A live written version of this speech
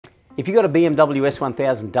If you've got a BMW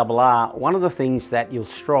S1000RR, one of the things that you'll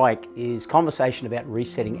strike is conversation about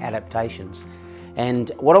resetting adaptations. And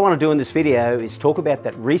what I want to do in this video is talk about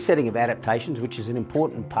that resetting of adaptations, which is an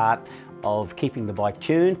important part of keeping the bike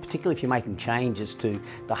tuned, particularly if you're making changes to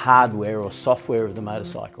the hardware or software of the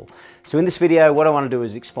motorcycle. So in this video, what I want to do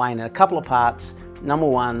is explain in a couple of parts. Number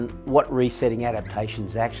one, what resetting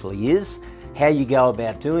adaptations actually is, how you go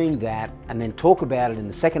about doing that, and then talk about it in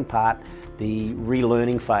the second part, the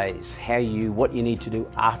relearning phase, what you need to do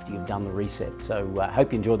after you've done the reset. So I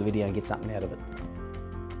hope you enjoy the video and get something out of it.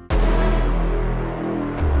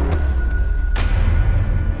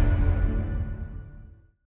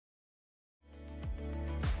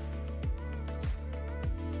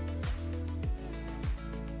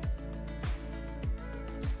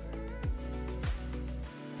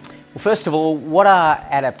 Well, first of all, what are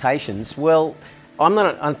adaptations? Well, I'm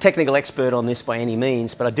not a technical expert on this by any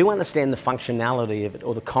means, but I do understand the functionality of it,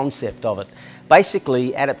 or the concept of it.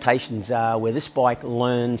 Basically, adaptations are where this bike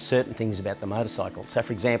learns certain things about the motorcycle. So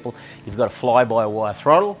for example, you've got a fly-by-wire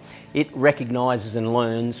throttle. It recognises and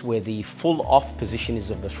learns where the full off position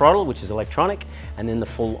is of the throttle, which is electronic, and then the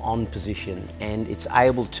full on position. And it's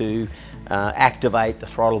able to activate the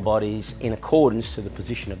throttle bodies in accordance to the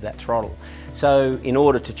position of that throttle. So in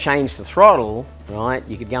order to change the throttle, right,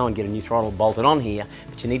 you could go and get a new throttle bolted on here,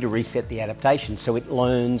 but you need to reset the adaptation so it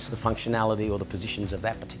learns the functionality or the positions of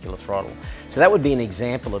that particular throttle. So that would be an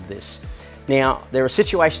example of this. Now, there are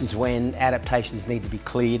situations when adaptations need to be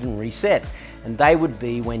cleared and reset, and they would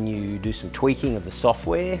be when you do some tweaking of the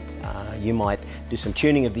software. You might do some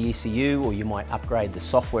tuning of the ECU, or you might upgrade the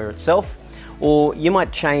software itself, or you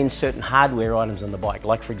might change certain hardware items on the bike,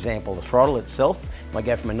 like for example the throttle itself. You might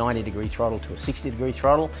go from a 90-degree throttle to a 60-degree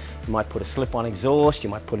throttle. You might put a slip-on exhaust, you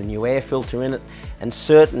might put a new air filter in it, and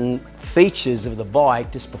certain features of the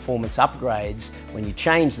bike, just performance upgrades, when you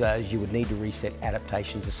change those, you would need to reset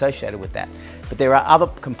adaptations associated with that. But there are other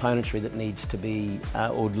componentry that needs to be,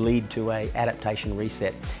 or lead to a adaptation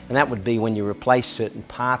reset, and that would be when you replace certain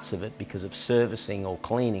parts of it because of servicing or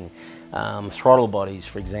cleaning. Throttle bodies,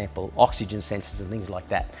 for example, oxygen sensors and things like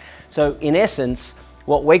that. So in essence,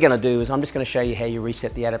 what we're going to do is I'm just going to show you how you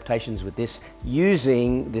reset the adaptations with this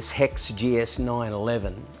using this Hex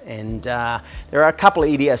GS911. And there are a couple of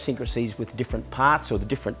idiosyncrasies with different parts or the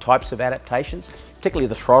different types of adaptations, particularly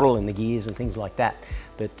the throttle and the gears and things like that.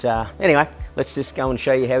 But anyway, let's just go and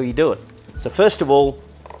show you how you do it. So first of all,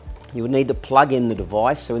 you would need to plug in the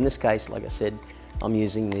device. So in this case, like I said, I'm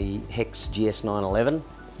using the Hex GS911.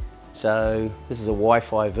 So this is a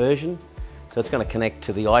Wi-Fi version. So it's going to connect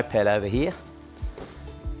to the iPad over here.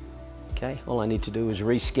 Okay, all I need to do is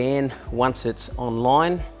rescan once it's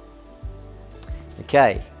online.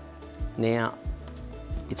 Okay, now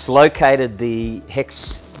it's located the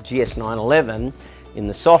Hex GS911 in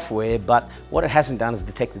the software, but what it hasn't done is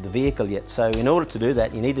detected the vehicle yet. So in order to do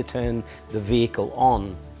that, you need to turn the vehicle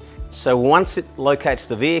on. So once it locates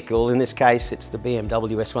the vehicle, in this case it's the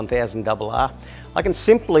BMW S1000RR, I can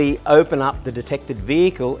simply open up the detected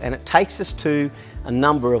vehicle and it takes us to a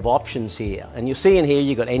number of options here. And you'll see in here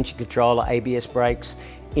you've got engine controller, ABS brakes,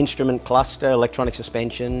 instrument cluster, electronic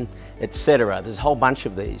suspension, etc. There's a whole bunch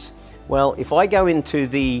of these. Well, if I go into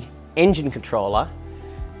the engine controller,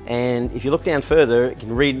 and if you look down further, you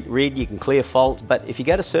can read, you can clear faults, but if you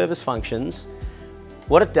go to service functions,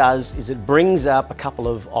 what it does is it brings up a couple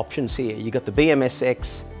of options here. You've got the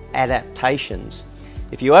BMSX adaptations.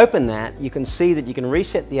 If you open that, you can see that you can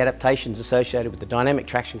reset the adaptations associated with the dynamic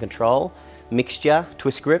traction control, mixture,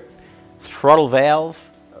 twist grip, throttle valve,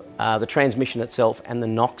 the transmission itself, and the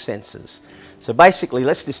knock sensors. So basically,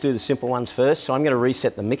 let's just do the simple ones first. So I'm going to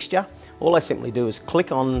reset the mixture. All I simply do is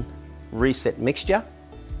click on reset mixture.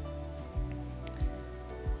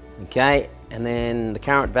 Okay, and then the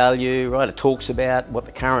current value, right, it talks about what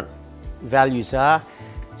the current values are.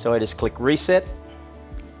 So I just click reset.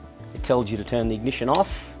 It tells you to turn the ignition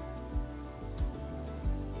off,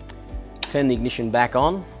 turn the ignition back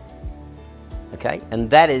on. Okay, and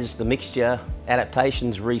that is the mixture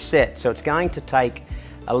adaptations reset. So it's going to take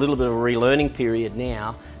a little bit of a relearning period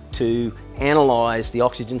now to analyse the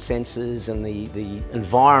oxygen sensors and the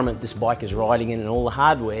environment this bike is riding in and all the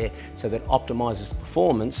hardware, so that optimises the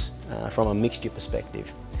performance from a mixture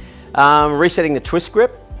perspective. Resetting the twist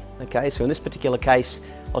grip. Okay, so in this particular case,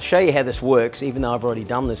 I'll show you how this works, even though I've already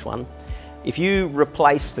done this one. If you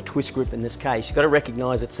replace the twist grip in this case, you've got to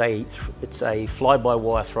recognise it's a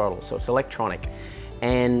fly-by-wire throttle, so it's electronic.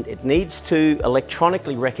 And it needs to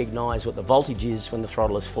electronically recognise what the voltage is when the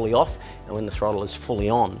throttle is fully off and when the throttle is fully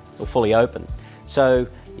on or fully open. So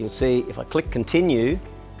you'll see if I click continue,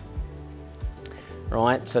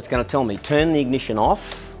 right, so it's going to tell me turn the ignition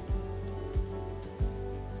off,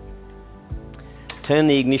 turn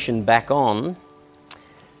the ignition back on,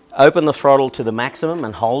 open the throttle to the maximum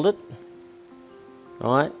and hold it,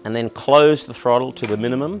 all right, and then close the throttle to the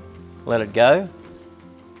minimum, let it go,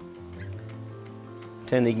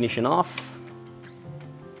 turn the ignition off,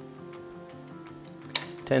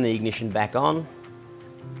 turn the ignition back on,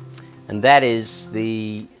 and that is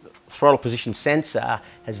the throttle position sensor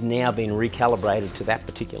has now been recalibrated to that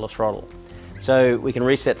particular throttle. So we can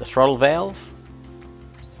reset the throttle valve.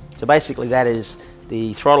 So basically that is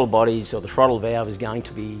the throttle bodies, or the throttle valve is going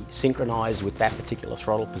to be synchronized with that particular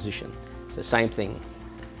throttle position. It's the same thing.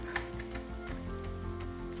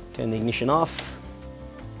 Turn the ignition off.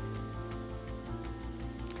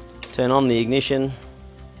 Turn on the ignition.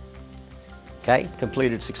 Okay,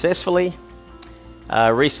 completed successfully.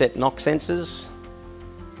 Reset knock sensors.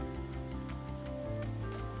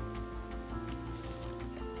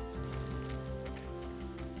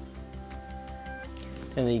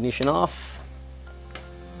 Turn the ignition off.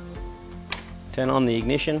 Turn on the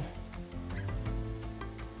ignition.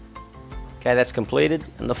 Okay, that's completed.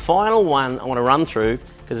 And the final one I want to run through,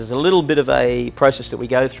 because there's a little bit of a process that we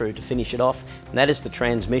go through to finish it off, and that is the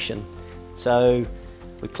transmission. So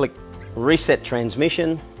we click reset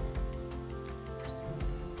transmission.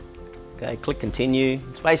 Okay, click continue.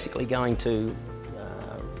 It's basically going to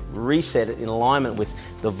reset it in alignment with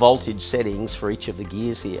the voltage settings for each of the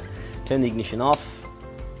gears here. Turn the ignition off.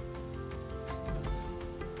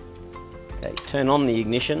 Okay, turn on the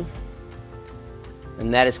ignition,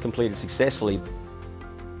 and that is completed successfully.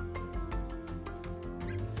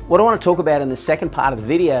 What I want to talk about in the second part of the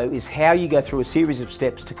video is how you go through a series of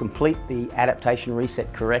steps to complete the adaptation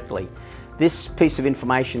reset correctly. This piece of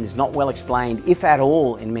information is not well explained, if at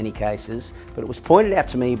all, in many cases, but it was pointed out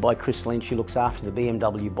to me by Chris Lynch, who looks after the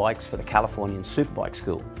BMW bikes for the Californian Superbike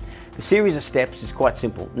School. The series of steps is quite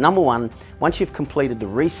simple. Number one, once you've completed the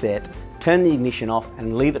reset, turn the ignition off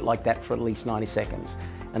and leave it like that for at least 90 seconds.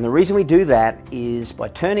 And the reason we do that is by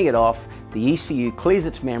turning it off, the ECU clears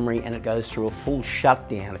its memory and it goes through a full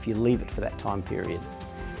shutdown if you leave it for that time period.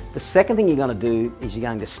 The second thing you're going to do is you're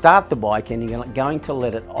going to start the bike and you're going to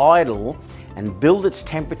let it idle and build its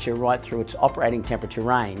temperature right through its operating temperature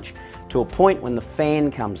range to a point when the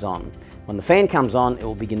fan comes on. When the fan comes on, it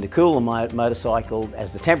will begin to cool the motorcycle.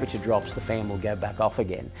 As the temperature drops, the fan will go back off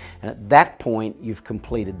again. And at that point, you've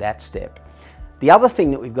completed that step. The other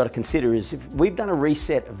thing that we've got to consider is if we've done a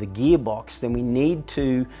reset of the gearbox, then we need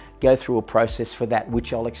to go through a process for that,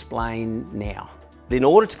 which I'll explain now. In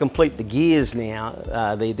order to complete the gears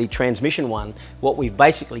now, the transmission one, what we've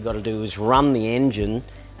basically got to do is run the engine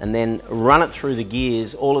and then run it through the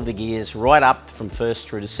gears, all of the gears, right up from first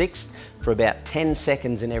through to sixth for about 10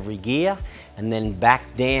 seconds in every gear, and then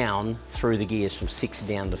back down through the gears from sixth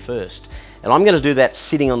down to first. And I'm going to do that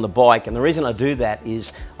sitting on the bike, and the reason I do that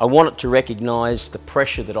is I want it to recognize the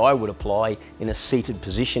pressure that I would apply in a seated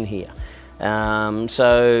position here.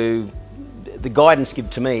 So the guidance given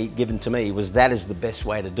to me was that is the best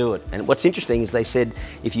way to do it. And what's interesting is they said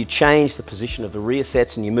if you change the position of the rear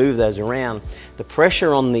sets and you move those around, the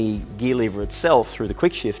pressure on the gear lever itself through the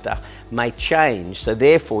quick shifter may change, so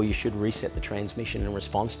therefore you should reset the transmission in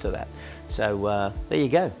response to that. So there you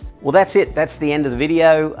go. Well, that's it. That's the end of the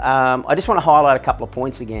video. I just want to highlight a couple of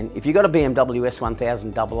points again. If you've got a BMW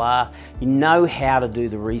S1000RR, you know how to do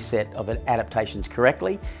the reset of adaptations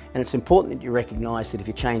correctly, and it's important that you recognise that if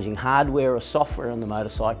you're changing hardware or software on the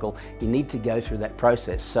motorcycle, you need to go through that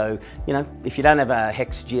process. So, you know, if you don't have a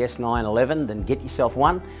Hex GS911, then get yourself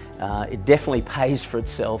one. It definitely pays for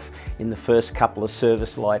itself in the first couple of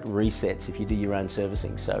service light resets if you do your own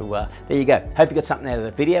servicing. So there you go. Hope you got something out of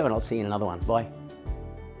the video, and I'll see you in another one. Bye.